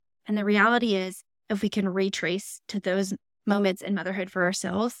And the reality is, if we can retrace to those moments in motherhood for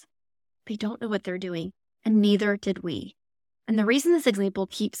ourselves, they don't know what they're doing, and neither did we. And the reason this example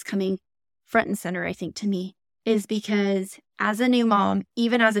keeps coming front and center, I think, to me, is because as a new mom,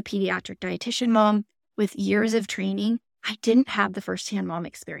 even as a pediatric dietitian mom with years of training, I didn't have the firsthand mom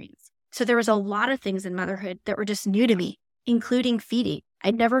experience. So there was a lot of things in motherhood that were just new to me, including feeding.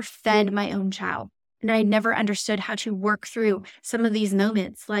 I'd never fed my own child, and I never understood how to work through some of these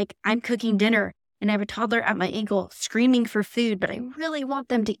moments. Like, I'm cooking dinner and I have a toddler at my ankle screaming for food, but I really want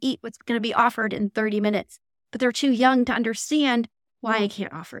them to eat what's going to be offered in 30 minutes. But they're too young to understand why I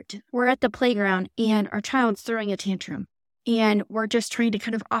can't offer it. We're at the playground and our child's throwing a tantrum, and we're just trying to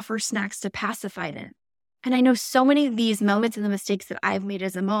kind of offer snacks to pacify them. And I know so many of these moments and the mistakes that I've made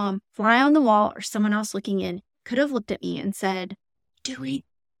as a mom, fly on the wall or someone else looking in could have looked at me and said, doing,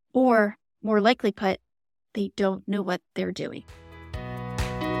 or more likely put, they don't know what they're doing.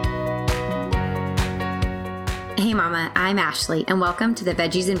 Hey Mama, I'm Ashley, and welcome to the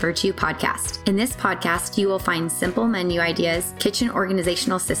Veggies and Virtue podcast. In this podcast, you will find simple menu ideas, kitchen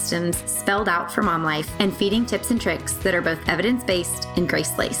organizational systems spelled out for mom life, and feeding tips and tricks that are both evidence-based and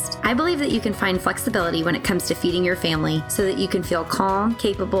grace-laced. I believe that you can find flexibility when it comes to feeding your family so that you can feel calm,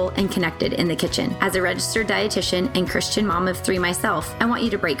 capable, and connected in the kitchen. As a registered dietitian and Christian mom of 3 myself, I want you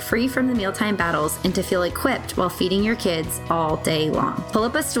to break free from the mealtime battles and to feel equipped while feeding your kids all day long. Pull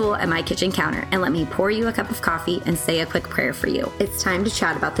up a stool at my kitchen counter and let me pour you a cup of coffee and say a quick prayer for you. It's time to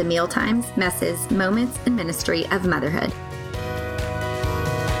chat about the meal times, messes, moments, and ministry of motherhood.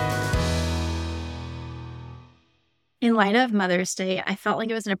 In light of Mother's Day, I felt like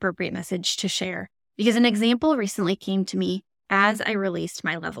it was an appropriate message to share because an example recently came to me as I released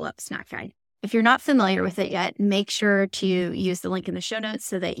my Level Up snack guide. If you're not familiar with it yet, make sure to use the link in the show notes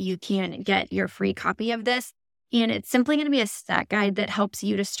so that you can get your free copy of this. And it's simply going to be a snack guide that helps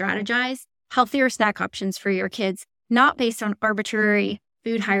you to strategize healthier snack options for your kids, not based on arbitrary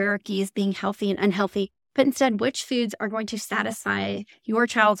food hierarchies being healthy and unhealthy, but instead which foods are going to satisfy your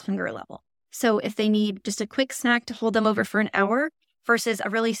child's hunger level. So if they need just a quick snack to hold them over for an hour versus a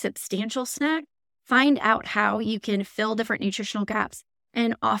really substantial snack, find out how you can fill different nutritional gaps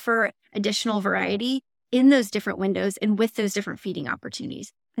and offer additional variety in those different windows and with those different feeding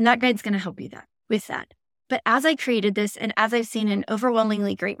opportunities. And that guide's going to help you with that. But as I created this and as I've seen an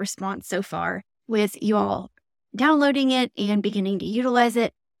overwhelmingly great response so far with you all downloading it and beginning to utilize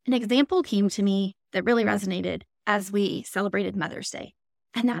it, an example came to me that really resonated as we celebrated Mother's Day.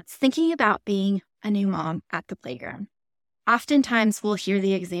 And that's thinking about being a new mom at the playground. Oftentimes we'll hear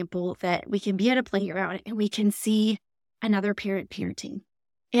the example that we can be at a playground and we can see another parent parenting.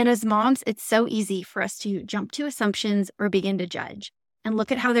 And as moms, it's so easy for us to jump to assumptions or begin to judge and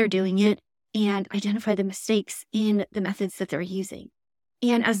look at how they're doing it and identify the mistakes in the methods that they're using.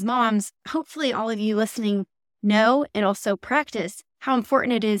 And as moms, hopefully all of you listening know and also practice how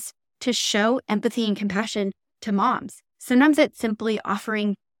important it is to show empathy and compassion to moms. Sometimes it's simply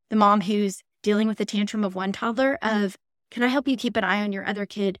offering the mom who's dealing with the tantrum of one toddler of, can I help you keep an eye on your other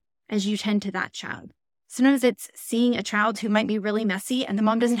kid as you tend to that child? Sometimes it's seeing a child who might be really messy and the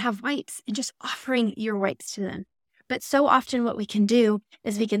mom doesn't have wipes and just offering your wipes to them. But so often what we can do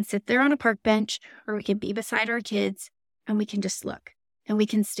is we can sit there on a park bench or we can be beside our kids and we can just look and we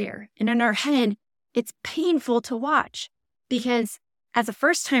can stare. And in our head, it's painful to watch because as a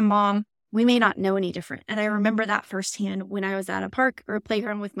first-time mom, we may not know any different. And I remember that firsthand when I was at a park or a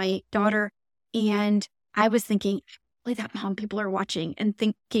playground with my daughter and I was thinking, boy, that mom people are watching and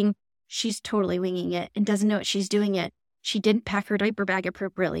thinking she's totally winging it and doesn't know what she's doing yet. She didn't pack her diaper bag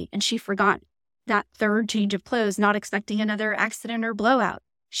appropriately and she forgot that third change of clothes, not expecting another accident or blowout.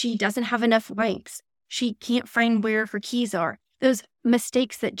 She doesn't have enough wipes. She can't find where her keys are. Those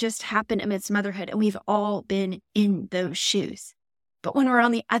mistakes that just happen amidst motherhood, and we've all been in those shoes. But when we're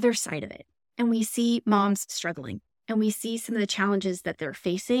on the other side of it, and we see moms struggling, and we see some of the challenges that they're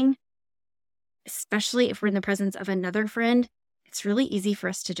facing, especially if we're in the presence of another friend, it's really easy for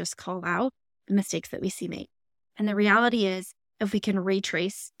us to just call out the mistakes that we see made. And the reality is, if we can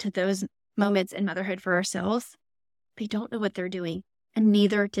retrace to those moments in motherhood for ourselves, they don't know what they're doing, and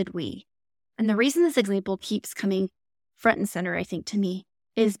neither did we. And the reason this example keeps coming front and center, I think, to me,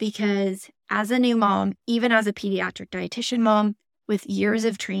 is because as a new mom, even as a pediatric dietitian mom with years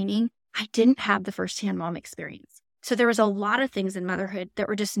of training, I didn't have the firsthand mom experience. So there was a lot of things in motherhood that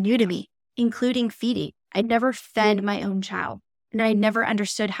were just new to me, including feeding. I'd never fed my own child, and I never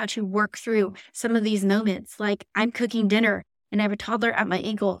understood how to work through some of these moments. Like, I'm cooking dinner and I have a toddler at my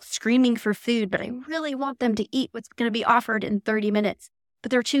ankle screaming for food, but I really want them to eat what's going to be offered in 30 minutes.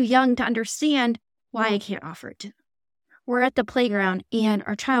 But they're too young to understand why I can't offer it to them. we're at the playground and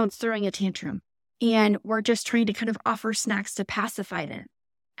our child's throwing a tantrum and we're just trying to kind of offer snacks to pacify them.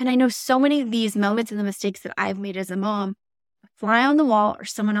 And I know so many of these moments and the mistakes that I've made as a mom, a fly on the wall or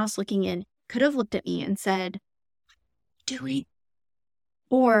someone else looking in could have looked at me and said, "What are you doing?"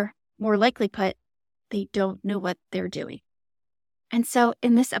 Or more likely put, they don't know what they're doing. And so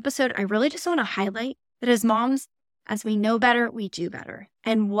in this episode, I really just want to highlight that as moms, as we know better, we do better.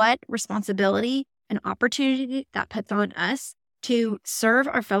 And what responsibility and opportunity that puts on us to serve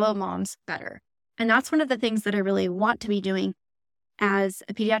our fellow moms better. And that's one of the things that I really want to be doing as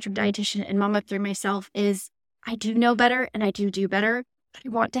a pediatric dietitian and mom of three myself is I do know better and I do better, but I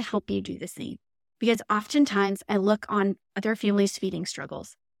want to help you do the same. Because oftentimes I look on other families' feeding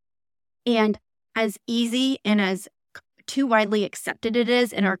struggles. And as easy and as too widely accepted it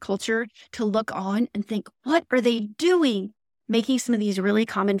is in our culture to look on and think, what are they doing? Making some of these really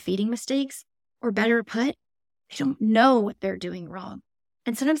common feeding mistakes, or better put, they don't know what they're doing wrong.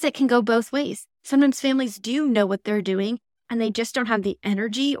 And sometimes it can go both ways. Sometimes families do know what they're doing and they just don't have the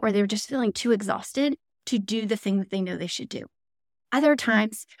energy or they're just feeling too exhausted to do the thing that they know they should do. Other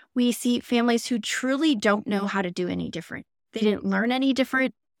times we see families who truly don't know how to do any different. They didn't learn any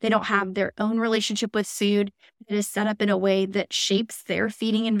different. They don't have their own relationship with food that is set up in a way that shapes their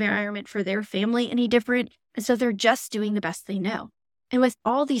feeding environment for their family any different. And so they're just doing the best they know. And with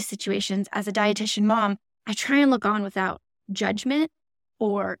all these situations, as a dietitian mom, I try and look on without judgment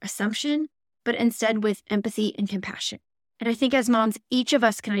or assumption, but instead with empathy and compassion. And I think as moms, each of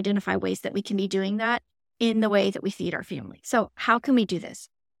us can identify ways that we can be doing that in the way that we feed our family. So how can we do this?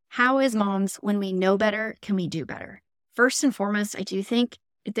 How as moms, when we know better, can we do better? First and foremost, I do think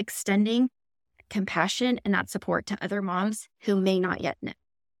it's extending compassion and that support to other moms who may not yet know.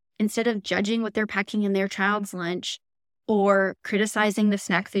 Instead of judging what they're packing in their child's lunch or criticizing the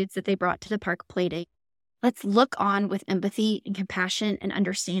snack foods that they brought to the park playdate, let's look on with empathy and compassion and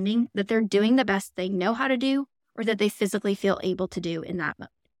understanding that they're doing the best they know how to do or that they physically feel able to do in that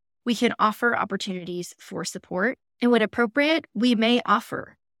moment. We can offer opportunities for support, and when appropriate, we may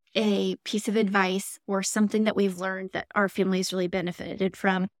offer a piece of advice or something that we've learned that our family's really benefited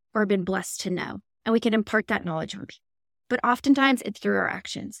from or been blessed to know, and we can impart that knowledge on people. But oftentimes it's through our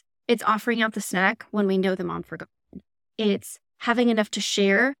actions. It's offering out the snack when we know the mom forgot. It's having enough to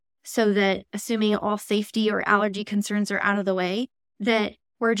share so that, assuming all safety or allergy concerns are out of the way, that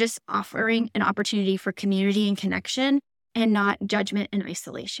we're just offering an opportunity for community and connection and not judgment and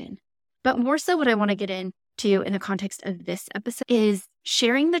isolation. But more so what I want to get into in the context of this episode is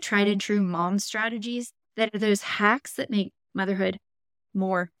sharing the tried and true mom strategies that are those hacks that make motherhood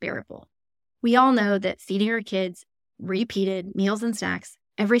more bearable. We all know that feeding our kids repeated meals and snacks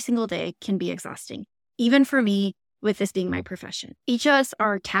every single day can be exhausting, even for me, with this being my profession. Each of us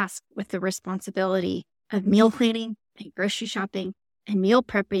are tasked with the responsibility of meal planning and grocery shopping and meal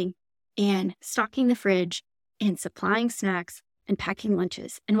prepping and stocking the fridge and supplying snacks and packing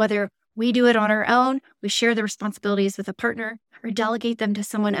lunches. And whether we do it on our own, we share the responsibilities with a partner, or delegate them to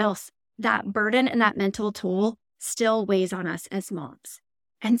someone else, that burden and that mental toll still weighs on us as moms.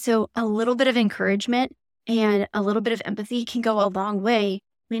 And so a little bit of encouragement and a little bit of empathy can go a long way,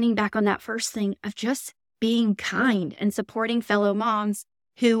 leaning back on that first thing of just being kind and supporting fellow moms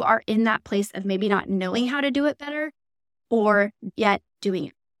who are in that place of maybe not knowing how to do it better or yet doing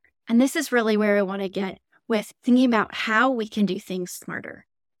it. And this is really where I want to get with thinking about how we can do things smarter.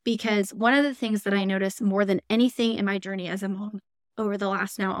 Because one of the things that I noticed more than anything in my journey as a mom over the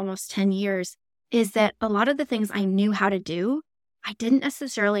last now almost 10 years is that a lot of the things I knew how to do, I didn't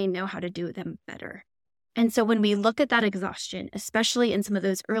necessarily know how to do them better. And so when we look at that exhaustion, especially in some of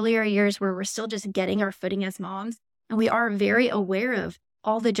those earlier years where we're still just getting our footing as moms, and we are very aware of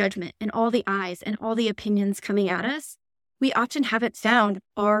all the judgment and all the eyes and all the opinions coming at us, we often haven't found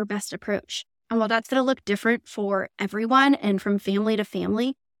our best approach. And while that's going to look different for everyone and from family to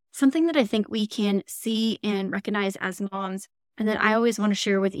family, something that I think we can see and recognize as moms, and that I always want to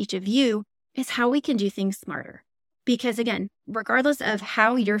share with each of you, is how we can do things smarter. Because again, regardless of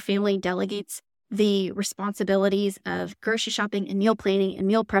how your family delegates the responsibilities of grocery shopping and meal planning and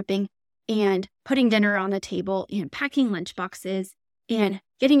meal prepping and putting dinner on the table and packing lunch boxes and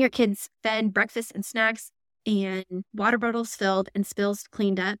getting your kids fed breakfast and snacks and water bottles filled and spills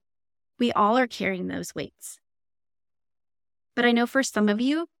cleaned up, we all are carrying those weights. But I know for some of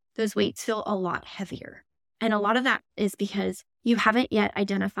you, those weights feel a lot heavier. And a lot of that is because you haven't yet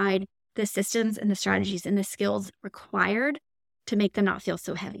identified the systems and the strategies and the skills required to make them not feel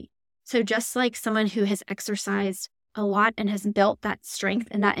so heavy. So just like someone who has exercised a lot and has built that strength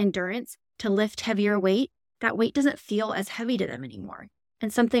and that endurance to lift heavier weight, that weight doesn't feel as heavy to them anymore.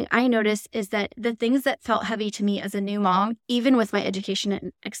 And something I noticed is that the things that felt heavy to me as a new mom, even with my education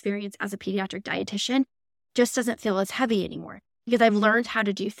and experience as a pediatric dietitian, just doesn't feel as heavy anymore because I've learned how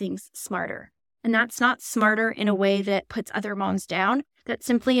to do things smarter. And that's not smarter in a way that puts other moms down. That's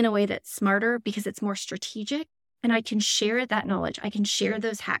simply in a way that's smarter because it's more strategic. And I can share that knowledge. I can share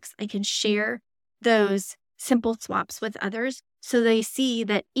those hacks. I can share those simple swaps with others so they see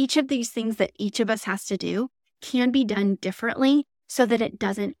that each of these things that each of us has to do can be done differently so that it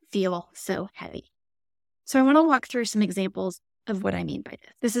doesn't feel so heavy. So I want to walk through some examples of what I mean by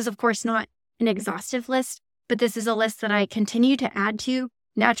this. This is, of course, not an exhaustive list, but this is a list that I continue to add to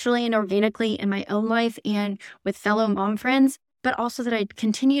naturally and organically in my own life and with fellow mom friends, but also that I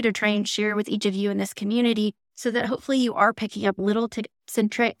continue to try and share with each of you in this community so that hopefully you are picking up little tips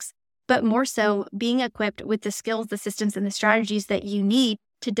and tricks, but more so being equipped with the skills, the systems, and the strategies that you need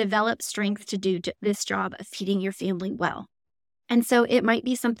to develop strength to do this job of feeding your family well. And so it might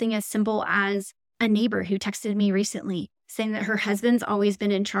be something as simple as a neighbor who texted me recently saying that her husband's always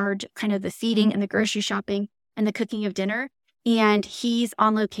been in charge of kind of the feeding and the grocery shopping and the cooking of dinner. And he's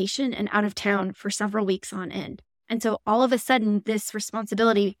on location and out of town for several weeks on end. And so all of a sudden, this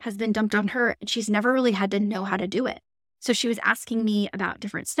responsibility has been dumped on her and she's never really had to know how to do it. So she was asking me about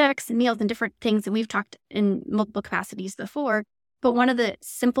different snacks and meals and different things. And we've talked in multiple capacities before. But one of the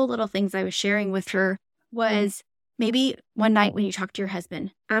simple little things I was sharing with her was maybe one night when you talk to your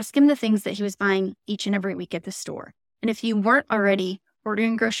husband, ask him the things that he was buying each and every week at the store. And if you weren't already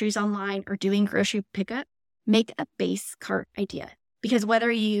ordering groceries online or doing grocery pickup, make a base cart idea. Because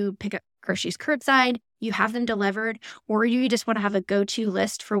whether you pick up groceries curbside, you have them delivered, or you just want to have a go-to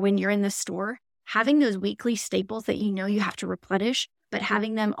list for when you're in the store, having those weekly staples that you know you have to replenish, but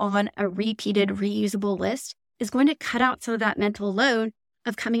having them on a repeated, reusable list is going to cut out some of that mental load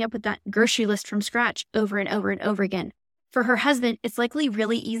of coming up with that grocery list from scratch over and over and over again. For her husband, it's likely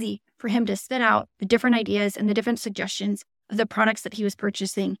really easy for him to spit out the different ideas and the different suggestions of the products that he was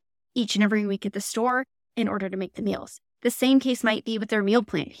purchasing each and every week at the store in order to make the meals. The same case might be with their meal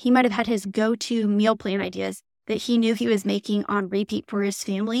plan. He might have had his go-to meal plan ideas that he knew he was making on repeat for his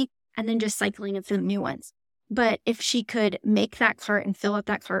family and then just cycling in some new ones. But if she could make that cart and fill up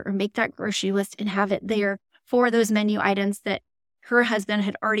that cart or make that grocery list and have it there for those menu items that her husband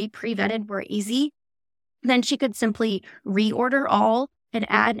had already pre-vetted were easy, then she could simply reorder all and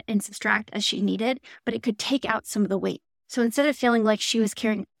add and subtract as she needed, but it could take out some of the weight. So instead of feeling like she was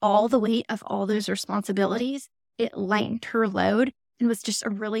carrying all the weight of all those responsibilities, it lightened her load and was just a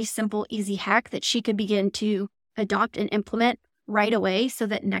really simple, easy hack that she could begin to adopt and implement right away so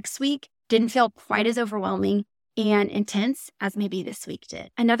that next week didn't feel quite as overwhelming and intense as maybe this week did.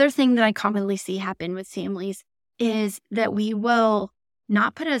 Another thing that I commonly see happen with families is that we will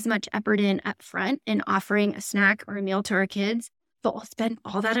not put as much effort in up front in offering a snack or a meal to our kids, but we'll spend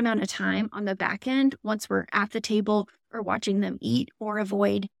all that amount of time on the back end once we're at the table or watching them eat or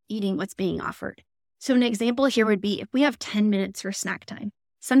avoid eating what's being offered. So an example here would be if we have 10 minutes for snack time.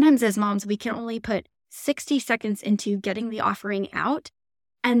 Sometimes as moms, we can only put 60 seconds into getting the offering out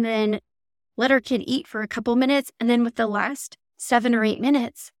and then let our kid eat for a couple minutes. And then with the last 7 or 8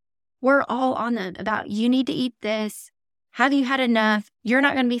 minutes, we're all on them about you need to eat this. Have you had enough? You're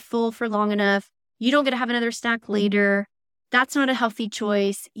not going to be full for long enough. You don't get to have another snack later. That's not a healthy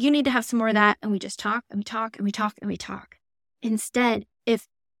choice. You need to have some more of that. And we just talk and we talk and we talk and we talk. Instead, if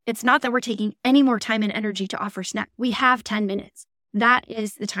it's not that we're taking any more time and energy to offer snack, we have 10 minutes. That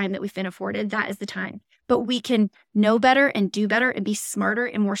is the time that we've been afforded. That is the time. But we can know better and do better and be smarter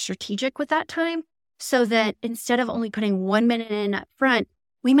and more strategic with that time so that instead of only putting 1 minute in up front,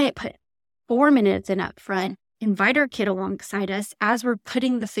 we might put 4 minutes in up front, invite our kid alongside us as we're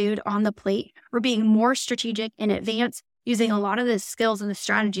putting the food on the plate. We're being more strategic in advance, using a lot of the skills and the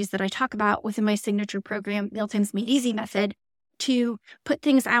strategies that I talk about within my signature program, Mealtimes Made Easy method, to put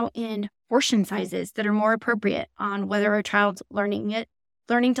things out in portion sizes that are more appropriate on whether our child's learning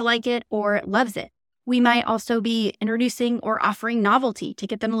to like it, or loves it. We might also be introducing or offering novelty to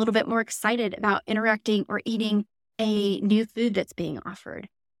get them a little bit more excited about interacting or eating a new food that's being offered.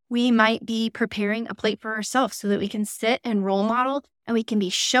 We might be preparing a plate for ourselves so that we can sit and role model and we can be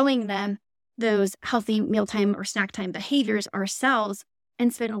showing them those healthy mealtime or snack time behaviors ourselves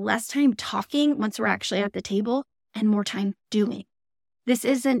and spend less time talking once we're actually at the table and more time doing. This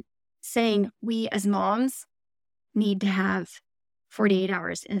isn't saying we as moms need to have 48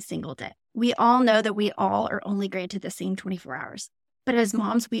 hours in a single day. We all know that we all are only granted the same 24 hours. But as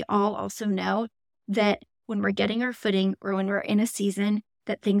moms, we all also know that when we're getting our footing or when we're in a season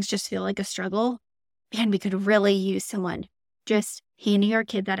that things just feel like a struggle, man, we could really use someone just handing our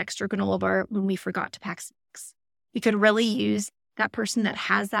kid that extra granola bar when we forgot to pack snacks. We could really use that person that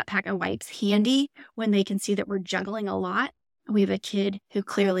has that pack of wipes handy when they can see that we're juggling a lot. We have a kid who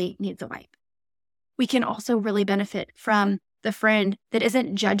clearly needs a wipe. We can also really benefit from the friend that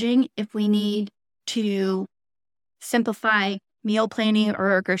isn't judging if we need to simplify meal planning or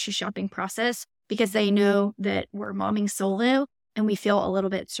our grocery shopping process because they know that we're momming solo and we feel a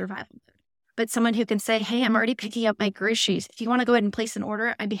little bit survival mode. But someone who can say, hey, I'm already picking up my groceries. If you want to go ahead and place an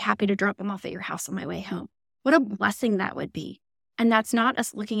order, I'd be happy to drop them off at your house on my way home. What a blessing that would be. And that's not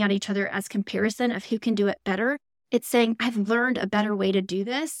us looking at each other as comparison of who can do it better. It's saying, I've learned a better way to do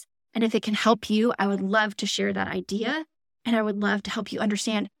this. And if it can help you, I would love to share that idea. And I would love to help you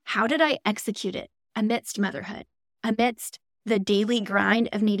understand, how did I execute it amidst motherhood, amidst the daily grind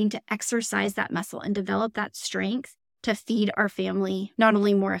of needing to exercise that muscle and develop that strength to feed our family, not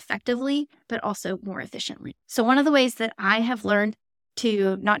only more effectively, but also more efficiently. So one of the ways that I have learned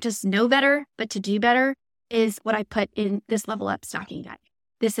to not just know better, but to do better is what I put in this Level Up Snacking Guide.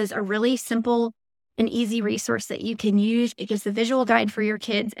 This is a really simple and easy resource that you can use. It gives the visual guide for your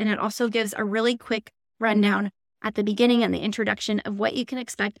kids, and it also gives a really quick rundown at the beginning and the introduction of what you can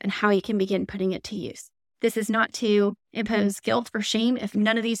expect and how you can begin putting it to use. This is not to impose guilt or shame if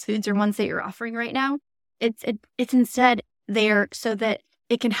none of these foods are ones that you're offering right now. It's instead there so that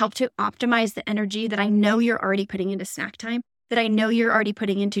it can help to optimize the energy that I know you're already putting into snack time, that I know you're already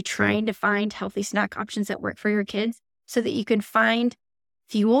putting into trying to find healthy snack options that work for your kids so that you can find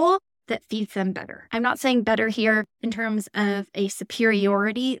fuel that feeds them better. I'm not saying better here in terms of a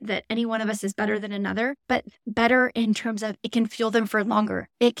superiority that any one of us is better than another, but better in terms of it can fuel them for longer.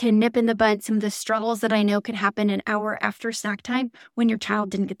 It can nip in the bud some of the struggles that I know could happen an hour after snack time when your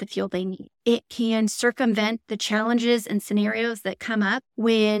child didn't get the fuel they need. It can circumvent the challenges and scenarios that come up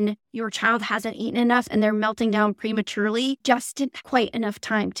when your child hasn't eaten enough and they're melting down prematurely, just didn't quite enough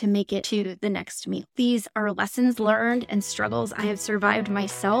time to make it to the next meal. These are lessons learned and struggles I have survived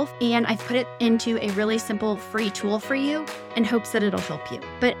myself, and I've put it into a really simple free tool for you in hopes that it'll help you.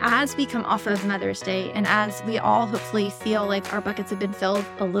 But as we come off of Mother's Day, and as we all hopefully feel like our buckets have been filled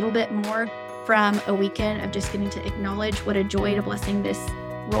a little bit more from a weekend of just getting to acknowledge what a joy and a blessing this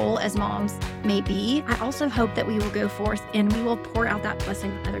role as moms may be, I also hope that we will go forth and we will pour out that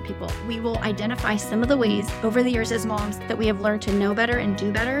blessing on other people. We will identify some of the ways over the years as moms that we have learned to know better and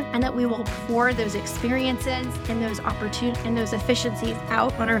do better, and that we will pour those experiences and those opportunities and those efficiencies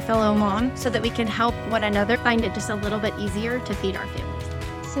out on our fellow moms so that we can help one another find it just a little bit easier to feed our families.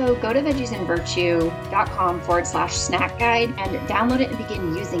 So go to veggiesandvirtue.com/snack guide and download it and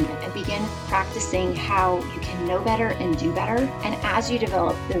begin using it and begin practicing how you can know better and do better. And as you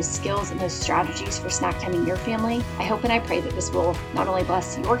develop those skills and those strategies for snack timing your family, I hope and I pray that this will not only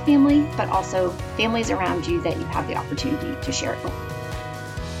bless your family, but also families around you that you have the opportunity to share it with.